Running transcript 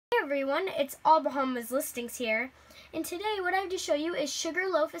everyone, it's All Bahamas Listings here, and today what I have to show you is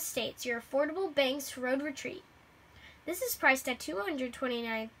Sugarloaf Estates, your affordable Banks Road retreat. This is priced at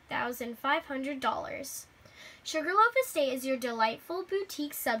 $229,500. Sugarloaf Estate is your delightful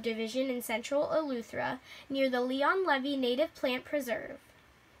boutique subdivision in central Eleuthera near the Leon Levy Native Plant Preserve.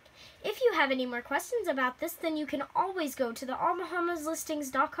 If you have any more questions about this, then you can always go to the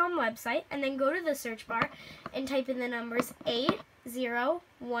allbahamaslistings.com website and then go to the search bar and type in the numbers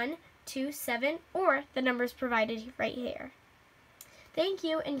 80127 or the numbers provided right here. Thank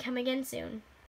you and come again soon.